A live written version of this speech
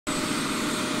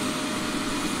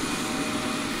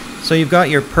So you've got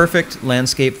your perfect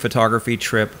landscape photography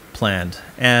trip planned,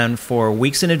 and for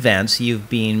weeks in advance you've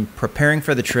been preparing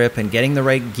for the trip and getting the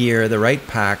right gear, the right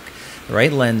pack, the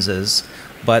right lenses,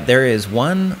 but there is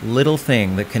one little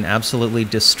thing that can absolutely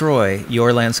destroy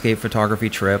your landscape photography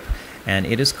trip, and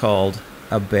it is called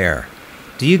a bear.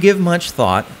 Do you give much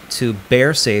thought to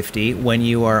bear safety when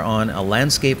you are on a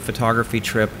landscape photography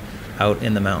trip out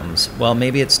in the mountains? Well,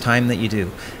 maybe it's time that you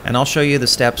do, and I'll show you the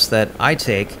steps that I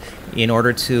take in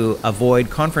order to avoid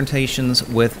confrontations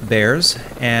with bears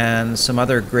and some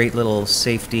other great little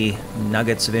safety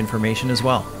nuggets of information as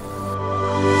well.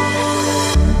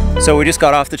 So we just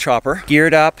got off the chopper,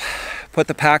 geared up, put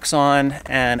the packs on,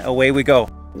 and away we go.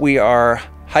 We are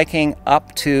hiking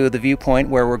up to the viewpoint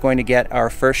where we're going to get our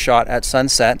first shot at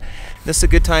sunset. This is a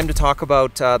good time to talk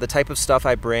about the type of stuff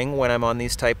I bring when I'm on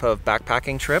these type of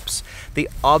backpacking trips. The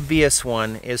obvious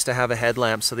one is to have a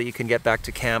headlamp so that you can get back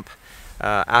to camp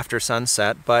after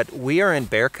sunset, but we are in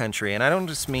bear country, and I don't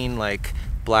just mean like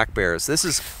black bears. This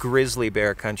is grizzly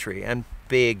bear country, and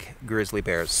big grizzly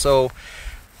bears. So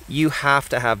you have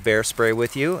to have bear spray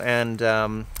with you, and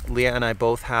Leah and I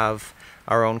both have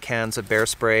our own cans of bear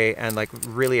spray, and like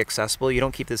really accessible. You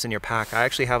don't keep this in your pack. I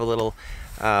actually have a little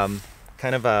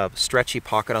kind of a stretchy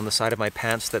pocket on the side of my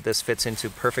pants that this fits into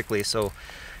perfectly, so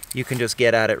you can just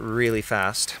get at it really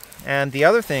fast. And the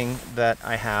other thing that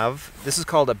I have, this is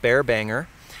called a bear banger,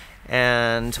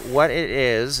 and what it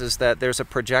is that there's a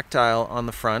projectile on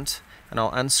the front, and I'll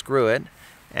unscrew it,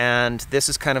 and this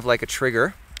is kind of like a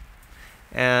trigger,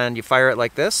 and you fire it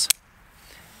like this,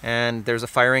 and there's a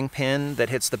firing pin that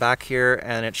hits the back here,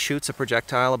 and it shoots a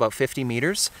projectile about 50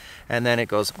 meters, and then it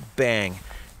goes bang,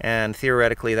 and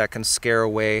theoretically that can scare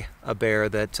away a bear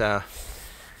that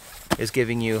is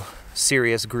giving you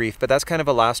serious grief. But that's kind of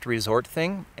a last resort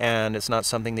thing, and it's not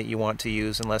something that you want to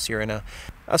use unless you're in a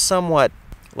somewhat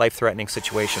life-threatening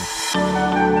situation.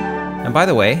 And by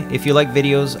the way, if you like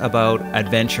videos about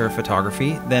adventure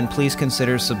photography, then please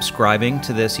consider subscribing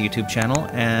to this YouTube channel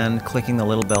and clicking the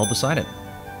little bell beside it.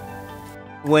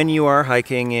 When you are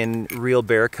hiking in real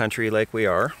bear country like we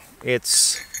are,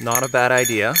 it's not a bad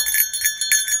idea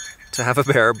to have a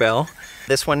bear bell.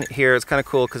 This one here is kind of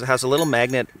cool because it has a little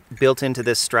magnet built into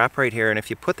this strap right here, and if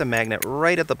you put the magnet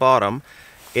right at the bottom,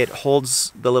 it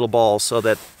holds the little ball so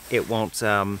that it won't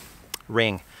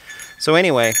ring. So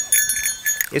anyway,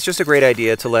 it's just a great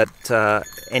idea to let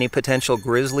any potential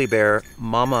grizzly bear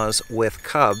mamas with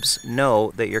cubs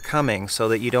know that you're coming, so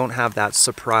that you don't have that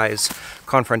surprise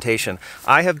confrontation.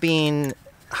 I have been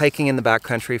hiking in the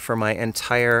backcountry for my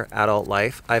entire adult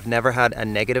life. I've never had a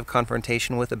negative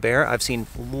confrontation with a bear. I've seen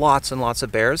lots and lots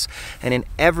of bears, and in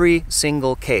every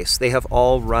single case, they have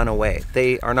all run away.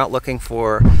 They are not looking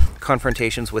for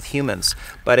confrontations with humans,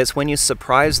 but it's when you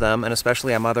surprise them, and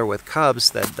especially a mother with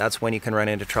cubs, that's when you can run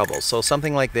into trouble. So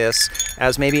something like this,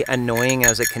 as maybe annoying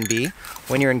as it can be,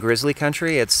 when you're in grizzly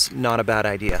country, it's not a bad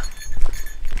idea.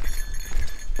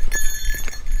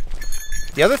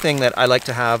 The other thing that I like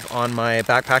to have on my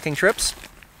backpacking trips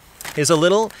is a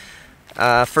little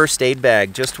first aid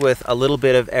bag, just with a little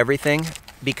bit of everything,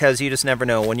 because you just never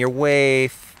know. When you're way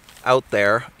out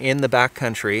there in the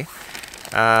backcountry,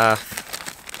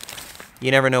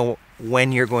 you never know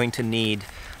when you're going to need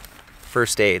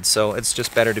first aid, so it's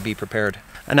just better to be prepared.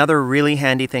 Another really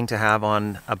handy thing to have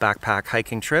on a backpack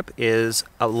hiking trip is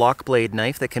a lock blade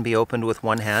knife that can be opened with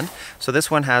one hand. So this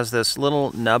one has this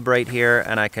little nub right here,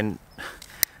 and I can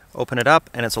open it up,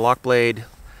 and it's a lock blade.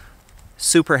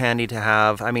 Super handy to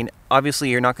have. I mean, obviously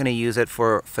you're not going to use it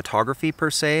for photography per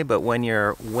se, but when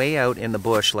you're way out in the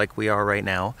bush like we are right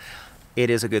now, it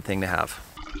is a good thing to have.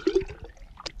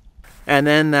 And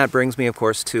then that brings me, of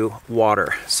course, to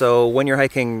water. So when you're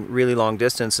hiking really long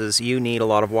distances, you need a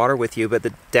lot of water with you, but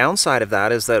the downside of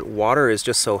that is that water is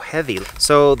just so heavy.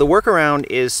 So the workaround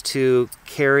is to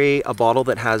carry a bottle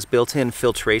that has built-in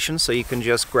filtration, so you can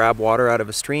just grab water out of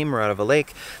a stream or out of a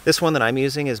lake. This one that I'm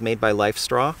using is made by Life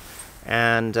Straw,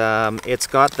 and it's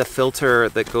got the filter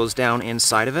that goes down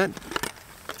inside of it,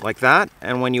 like that.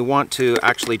 And when you want to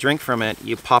actually drink from it,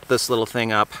 you pop this little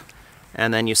thing up,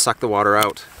 and then you suck the water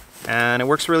out. And it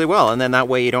works really well, and then that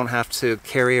way you don't have to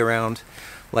carry around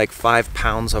like 5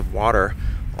 pounds of water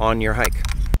on your hike.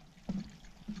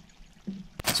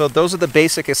 So those are the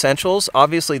basic essentials.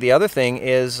 Obviously the other thing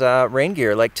is rain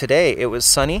gear. Like today it was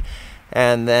sunny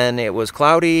and then it was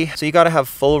cloudy, so you got to have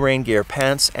full rain gear,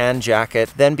 pants and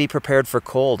jacket. Then be prepared for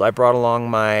cold. I brought along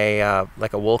my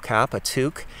like a wool cap, a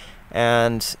toque,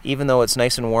 and even though it's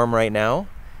nice and warm right now,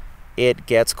 it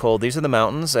gets cold. These are the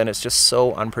mountains, and it's just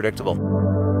so unpredictable.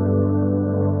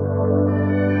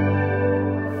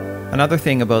 Another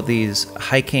thing about these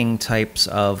hiking types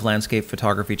of landscape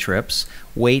photography trips,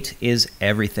 weight is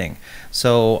everything.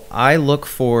 So I look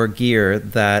for gear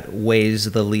that weighs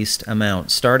the least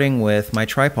amount. Starting with my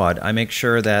tripod, I make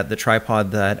sure that the tripod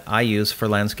that I use for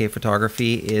landscape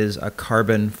photography is a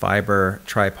carbon fiber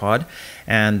tripod,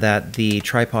 and that the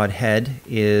tripod head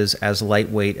is as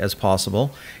lightweight as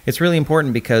possible. It's really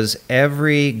important because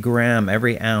every gram,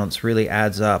 every ounce really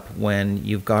adds up when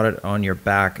you've got it on your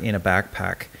back in a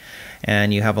backpack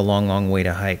and you have a long way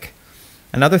to hike.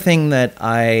 Another thing that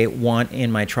I want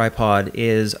in my tripod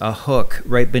is a hook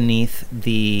right beneath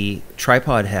the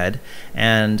tripod head,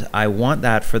 and I want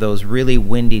that for those really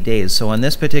windy days. So on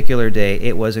this particular day,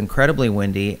 it was incredibly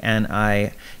windy, and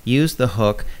I used the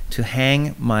hook to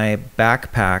hang my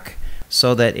backpack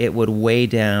so that it would weigh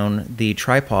down the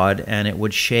tripod and it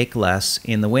would shake less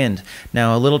in the wind.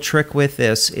 Now, a little trick with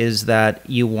this is that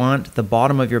you want the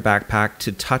bottom of your backpack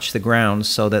to touch the ground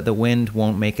so that the wind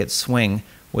won't make it swing,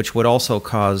 which would also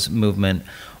cause movement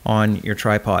on your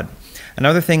tripod.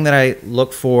 Another thing that I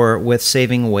look for with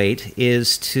saving weight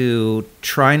is to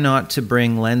try not to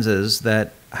bring lenses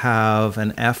that have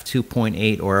an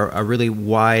f2.8 or a really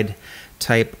wide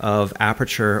type of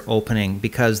aperture opening,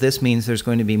 because this means there's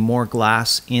going to be more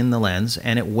glass in the lens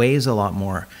and it weighs a lot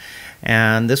more.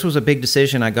 And this was a big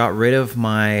decision. I got rid of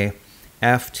my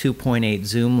f2.8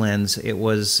 zoom lens. It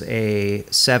was a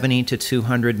 70 to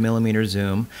 200 millimeter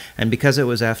zoom, and because it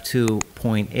was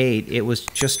f2.8, it was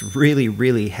just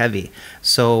really heavy.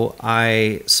 So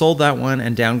I sold that one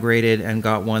and downgraded and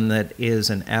got one that is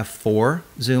an f4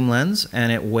 zoom lens,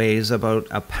 and it weighs about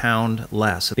a pound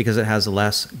less because it has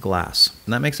less glass,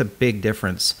 and that makes a big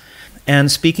difference.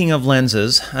 And speaking of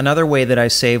lenses, another way that I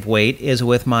save weight is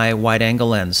with my wide-angle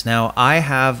lens. Now, I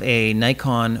have a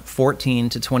Nikon 14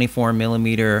 to 24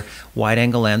 millimeter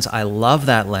wide-angle lens. I love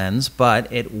that lens,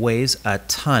 but it weighs a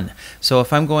ton. So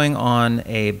if I'm going on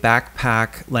a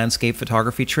backpack landscape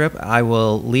photography trip, I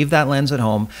will leave that lens at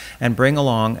home and bring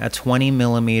along a 20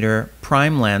 millimeter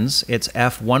prime lens. It's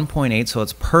f1.8, so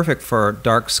it's perfect for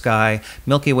dark sky,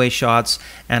 Milky Way shots,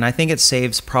 and I think it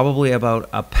saves probably about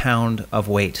a pound of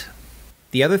weight.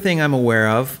 The other thing I'm aware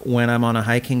of when I'm on a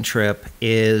hiking trip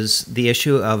is the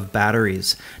issue of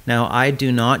batteries. Now, I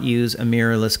do not use a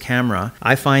mirrorless camera.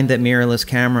 I find that mirrorless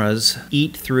cameras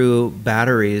eat through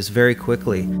batteries very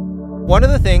quickly. One of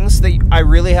the things that I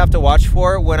really have to watch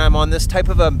for when I'm on this type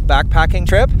of a backpacking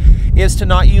trip is to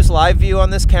not use live view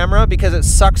on this camera because it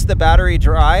sucks the battery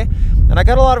dry. And I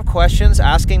got a lot of questions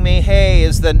asking me, hey,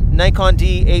 is the Nikon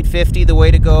D850 the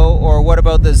way to go, or what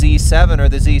about the Z7 or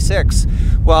the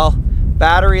Z6? Well,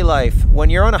 battery life.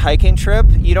 When you're on a hiking trip,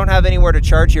 you don't have anywhere to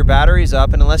charge your batteries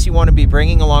up, and unless you want to be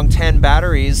bringing along 10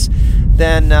 batteries,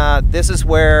 then this is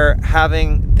where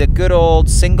having the good old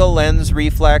single lens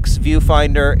reflex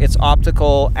viewfinder, it's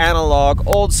optical, analog,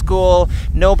 old school,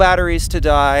 no batteries to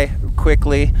die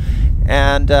quickly,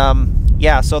 and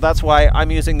yeah, so that's why I'm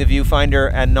using the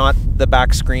viewfinder and not the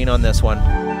back screen on this one.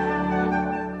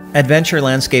 Adventure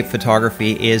landscape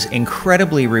photography is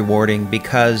incredibly rewarding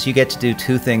because you get to do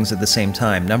two things at the same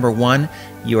time. Number one,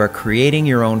 you are creating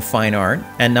your own fine art,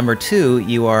 and number two,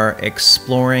 you are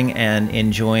exploring and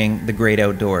enjoying the great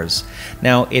outdoors.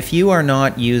 Now, if you are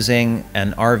not using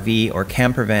an RV or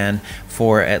camper van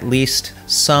for at least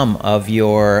some of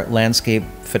your landscape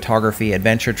photography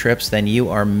adventure trips, then you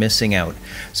are missing out.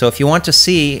 So if you want to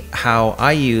see how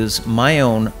I use my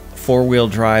own four-wheel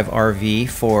drive RV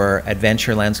for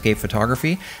adventure landscape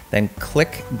photography, then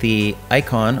click the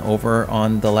icon over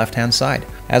on the left-hand side.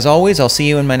 As always, I'll see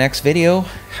you in my next video.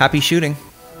 Happy shooting!